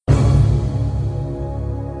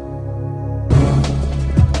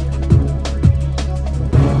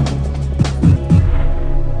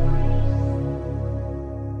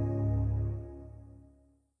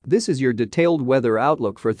This is your detailed weather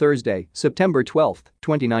outlook for Thursday, September 12,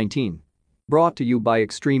 2019. Brought to you by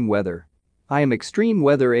Extreme Weather. I am Extreme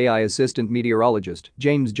Weather AI Assistant Meteorologist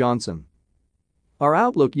James Johnson. Our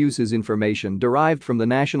outlook uses information derived from the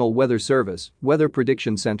National Weather Service Weather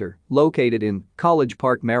Prediction Center, located in College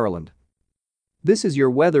Park, Maryland. This is your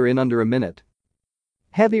weather in under a minute.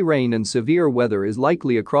 Heavy rain and severe weather is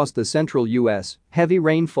likely across the central U.S. Heavy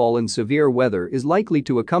rainfall and severe weather is likely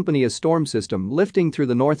to accompany a storm system lifting through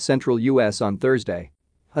the north-central U.S. on Thursday.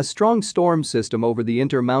 A strong storm system over the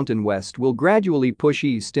Intermountain West will gradually push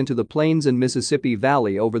east into the plains and Mississippi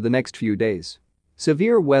Valley over the next few days.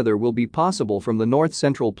 Severe weather will be possible from the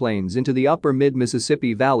north-central plains into the upper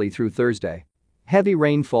mid-Mississippi Valley through Thursday. Heavy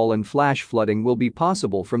rainfall and flash flooding will be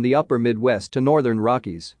possible from the upper Midwest to northern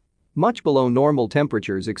Rockies. Much below normal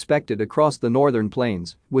temperatures expected across the northern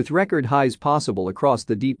plains, with record highs possible across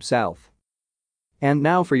the deep south. And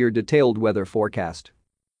now for your detailed weather forecast.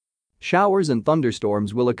 Showers and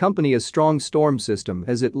thunderstorms will accompany a strong storm system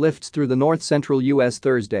as it lifts through the north-central U.S.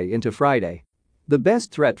 Thursday into Friday. The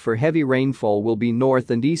best threat for heavy rainfall will be north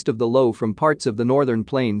and east of the low from parts of the northern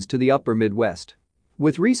plains to the upper Midwest.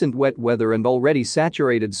 With recent wet weather and already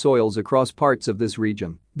saturated soils across parts of this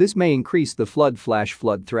region, this may increase the flash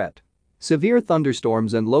flood threat. Severe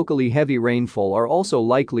thunderstorms and locally heavy rainfall are also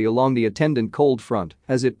likely along the attendant cold front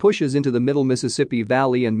as it pushes into the middle Mississippi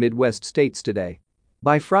Valley and Midwest states today.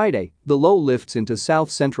 By Friday, the low lifts into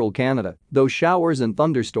south-central Canada, though showers and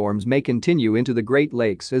thunderstorms may continue into the Great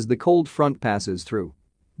Lakes as the cold front passes through.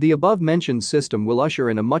 The above-mentioned system will usher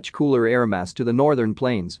in a much cooler air mass to the northern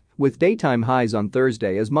plains, with daytime highs on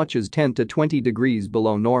Thursday as much as 10 to 20 degrees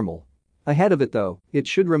below normal. Ahead of it though, it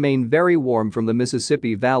should remain very warm from the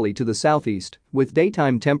Mississippi Valley to the southeast, with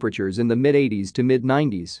daytime temperatures in the mid-80s to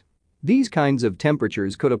mid-90s. These kinds of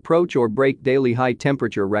temperatures could approach or break daily high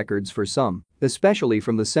temperature records for some, especially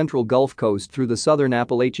from the central Gulf Coast through the southern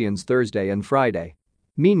Appalachians Thursday and Friday.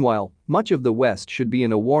 Meanwhile, much of the west should be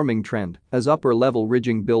in a warming trend as upper-level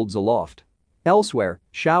ridging builds aloft. Elsewhere,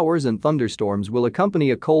 showers and thunderstorms will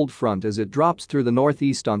accompany a cold front as it drops through the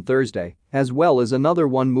northeast on Thursday, as well as another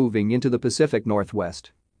one moving into the Pacific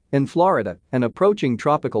Northwest. In Florida, an approaching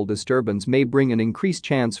tropical disturbance may bring an increased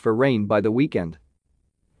chance for rain by the weekend.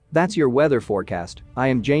 That's your weather forecast. I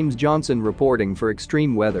am James Johnson reporting for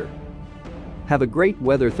Extreme Weather. Have a great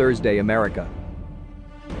weather Thursday, America.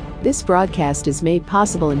 This broadcast is made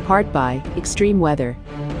possible in part by Extreme Weather.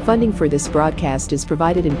 Funding for this broadcast is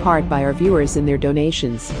provided in part by our viewers and their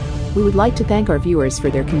donations. We would like to thank our viewers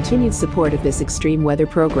for their continued support of this Extreme Weather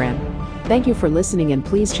program. Thank you for listening, and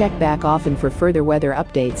please check back often for further weather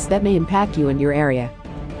updates that may impact you and your area.